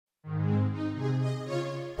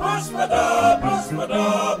Ah,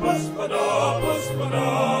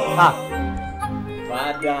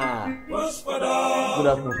 Father. Good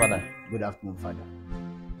afternoon, Father. Good afternoon, Father.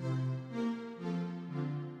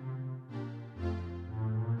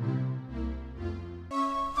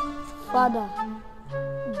 Father,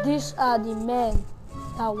 these are the men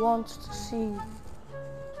that want to see you.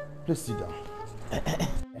 Please sit down.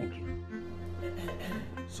 Thank you.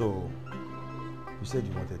 So, you said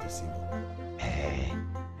you wanted to see me.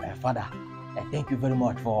 Father, thank you very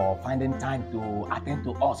much for finding time to attend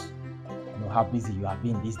to us. I know how busy you have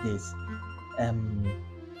been these days.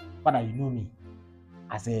 Father, you know me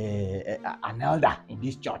as an elder in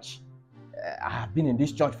this church. I have been in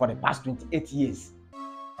this church for the past 28 years.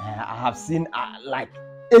 I have seen like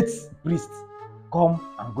 8 priests come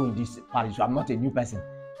and go in this parish. I'm not a new person.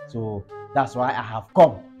 So that's why I have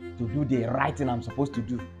come to do the right thing I'm supposed to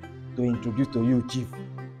do, to introduce to you Chief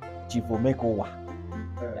Omekowa.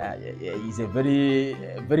 He's a very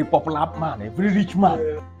popular man, a very rich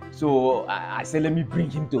man. So I say let me bring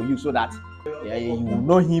him to you so that you will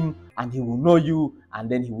know him and he will know you, and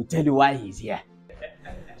then he will tell you why he's here.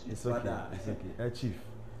 It's okay. It's okay. Chief,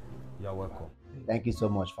 you are welcome. Thank you so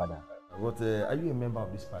much, Father. What? Are you a member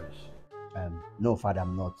of this parish? No, Father,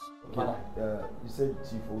 I'm not. Okay. You said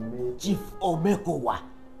Chief Omekowa.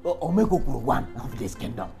 Omekokuru one of this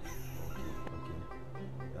kingdom.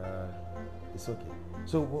 Okay. It's okay.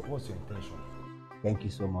 So what's your intention? Thank you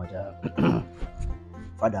so much.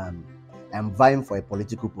 Father, I'm vying for a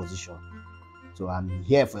political position. So I'm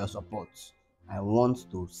here for your support. I want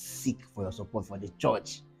to seek for your support for the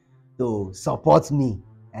church to support me.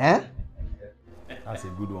 Eh? That's a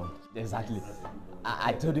good one. Exactly.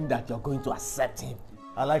 I told him that you're going to accept him.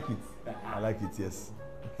 I like it. I like it, yes.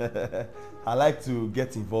 I like to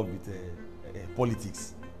get involved with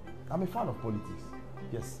politics. I'm a fan of politics.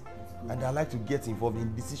 Yes. And I like to get involved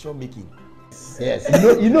in decision making. Yes.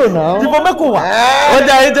 You know now. I told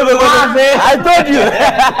you.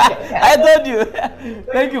 I told you.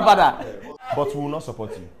 Thank you, Father. But we will not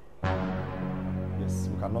support you. Yes,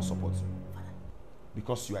 we cannot support you.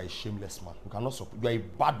 Because you are a shameless man. We cannot support you. You are a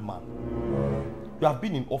bad man. You have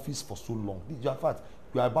been in office for so long. In fact,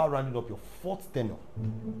 you are about rounding up your 4th tenure.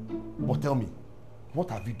 But tell me, what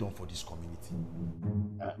have you done for this community?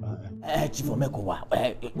 Chief Omekowa,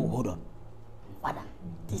 hold on. Father,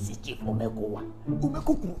 this is Chief Omekowa.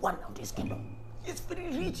 Omekokuru one of this kingdom. He's very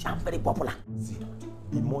rich and very popular. See,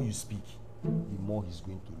 the more you speak, the more he's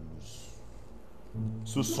going to lose.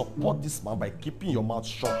 So support this man by keeping your mouth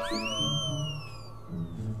shut.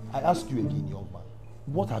 I ask you again, young man,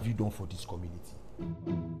 what have you done for this community?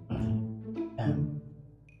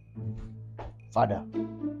 Father,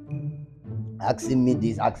 asking me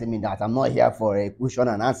this, asking me that. I'm not here for a question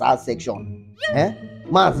and answer section.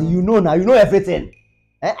 Man, you know now, you know everything.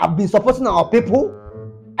 I've been supporting our people.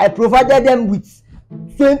 I provided them with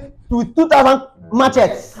 2,000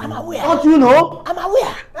 machetes. I'm aware. Don't you know? I'm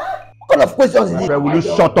aware. What kind of questions is it? Will you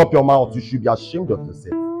shut up your mouth? You should be ashamed of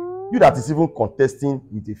yourself. You that is even contesting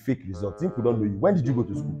with a fake result. Think we don't know you. When did you go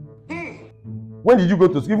to school? When did you go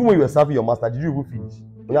to school? Even when you were serving your master, did you even finish?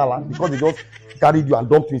 Because they just carried you and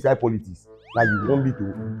dumped you inside politics. Now you want me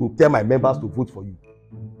to tell my members to vote for you.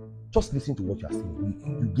 Just listen to what you are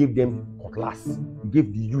saying. You gave them cutlass. You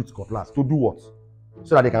gave the youth cutlass. To do what?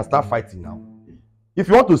 So that they can start fighting now. If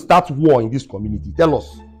you want to start war in this community, tell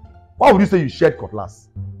us. Why would you say you shared cutlass?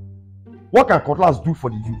 What can cutlass do for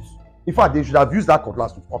the youth? In fact, they should have used that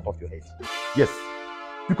cutlass to cut off your head. Yes.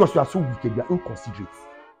 Because you are so wicked, you are inconsiderate.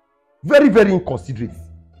 Very, very inconsiderate.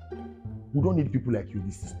 We don't need people like you in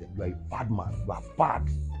this system. You are a bad man. You are bad.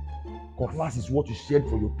 Cutlass is what you shared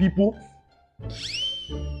for your people.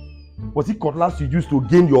 Was it cutlass you used to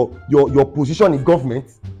gain your position in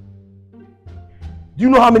government? Do you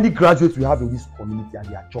know how many graduates we have in this community and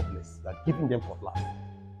they are jobless? You are giving them cutlass.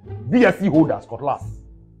 BSc holders, cutlass.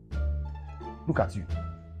 Look at you.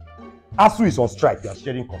 ASU is on strike, you are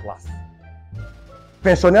sharing cutlass.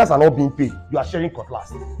 Pensioners are not being paid, you are sharing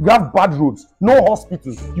cutlass. You have bad roads, no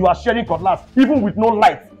hospitals, you are sharing cutlass. Even with no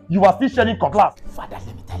light, you are still sharing cutlass. Father,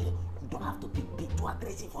 let me tell you, you don't have to be too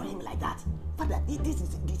aggressive for him like that. Father, this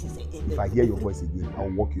is a... If I hear your voice again, I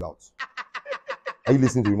will walk you out. Are you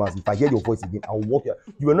listening to me, man? If I hear your voice again, I will walk you out.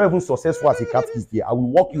 You were not even successful as a catechist here. I will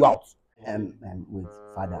walk you out. Wait,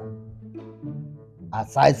 Father.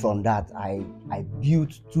 Aside from that, I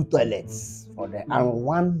built 2 toilets for them and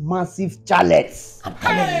 1 massive chalet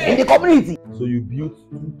in the community. So you built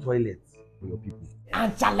 2 toilets for your people?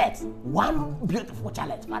 And chalet. 1 beautiful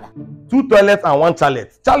chalet, Father. 2 toilets and 1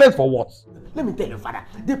 chalet. Chalet for what? Let me tell you, Father,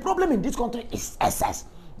 the problem in this country is excess.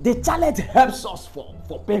 The challenge helps us for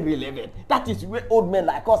pain relieving. That is where old men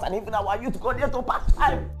like us and even our youth go there to pass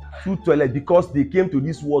time. Two toilet because they came to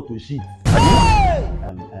this world to shit.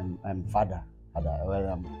 Father.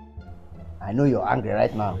 Well, I know you're angry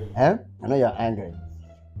right now. I know you're angry.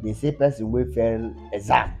 They say person will fail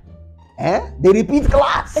exam. They repeat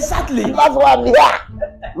class. Exactly. That's why I'm here.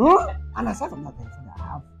 And aside from that, Father, I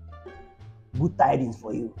have good tidings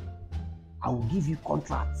for you. I will give you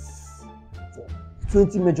contracts for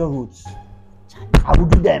 20 major roads. I will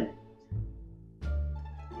do them.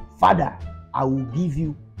 Father, I will give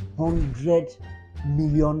you 100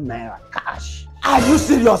 million naira cash. Are you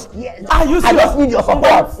serious? Yes. Are you serious? I just need your support.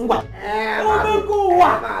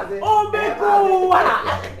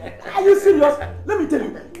 Are you serious? Let me tell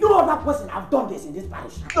you, no other person have done this in this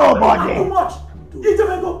parish. Nobody. Too much.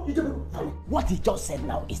 What he just said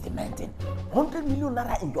now is the main thing. 100 million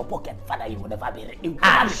naira in your pocket, Father, you will never be equal.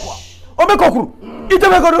 I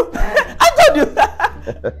told you.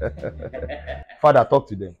 Father, talk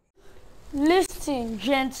to them. Listen,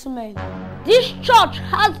 gentlemen. This church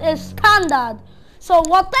has a standard. So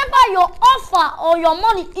whatever your offer or your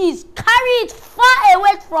money is, carry it far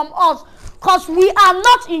away from us, because we are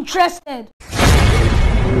not interested.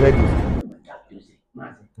 You heard him.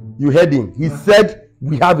 You heard him. He said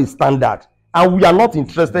we have a standard and we are not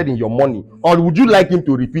interested in your money. Or would you like him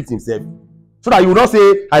to repeat himself? So that you will not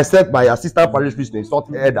say, I said my assistant parish priest to insult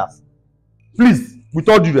elders. Please, with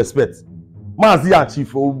all due respect, Mazi and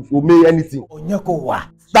Chief will make anything.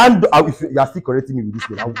 Stand up. If you are still correcting me with this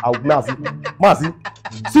name, I'll Mazi,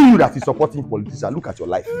 see you that is supporting politicians. Look at your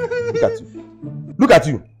life. Look at you. Look at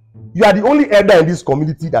you. You are the only elder in this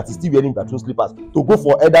community that is still wearing bathroom slippers to go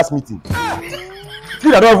for elders meeting.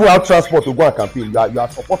 You that don't even have transport to go and campaign. You are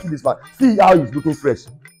supporting this man. See how he's looking fresh.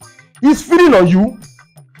 He's feeding on you.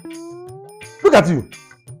 Look at you.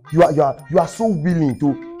 You are so willing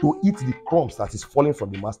to eat the crumbs that is falling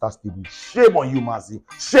from the master's table. Shame on you, Mazi.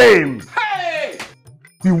 Shame. Hey!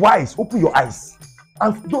 Be wise. Open your eyes.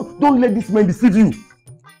 And don't let this man deceive you.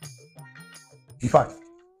 In fact,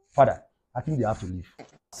 Father, I think they have to leave.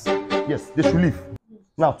 Yes, they should leave.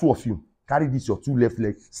 Now, two of you, carry this your two left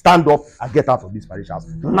legs, stand up and get out of this parish house.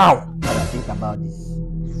 Now! Father, think about this.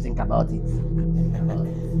 Think about it.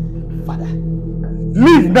 Father,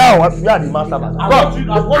 leave now as we are the master.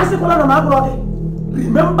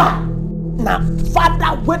 Remember, now,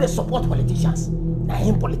 Father, where they support politicians, now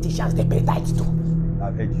him politicians they pay tithes too.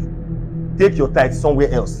 I've heard you. Take your tithes somewhere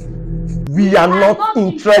else. We are not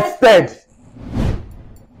interested.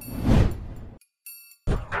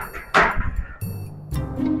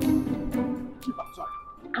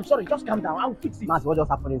 I'm sorry, just calm down. I'll fix it. Mas, what just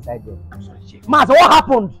happened inside there? I'm sorry, Chief. Mas, what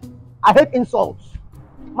happened? I hate insults.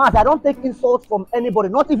 Mas, I don't take insults from anybody,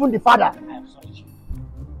 not even the father. I am sorry, Chief.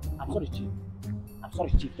 I'm sorry, Chief. I'm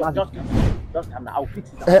sorry, Chief. Just calm down. I'll fix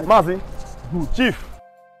it. Mazi, Chief.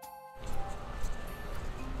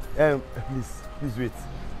 Please wait.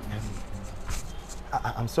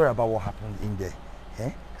 I'm sorry about what happened in there.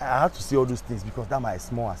 I had to say all those things because that my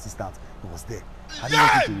small assistant was there. I didn't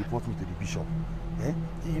want him to report me to the bishop.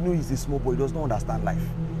 You know he's a small boy, he does not understand life.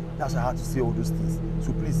 That's why I had to say all those things.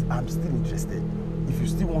 So please, I'm still interested. If you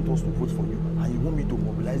still want us to vote for you and you want me to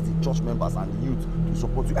mobilize the church members and the youth to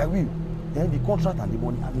support you, I will. Then the contract and the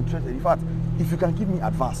money, I'm interested. In fact, if you can give me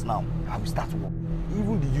advance now, I will start work.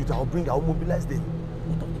 Even the youth, I'll mobilize them.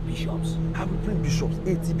 What of the bishops? I will bring bishops,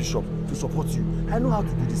 80 bishops to support you. I know how to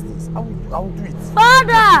do these things. I will do it.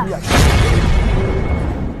 Father!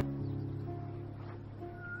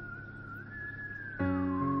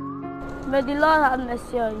 May the Lord have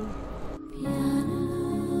mercy on you.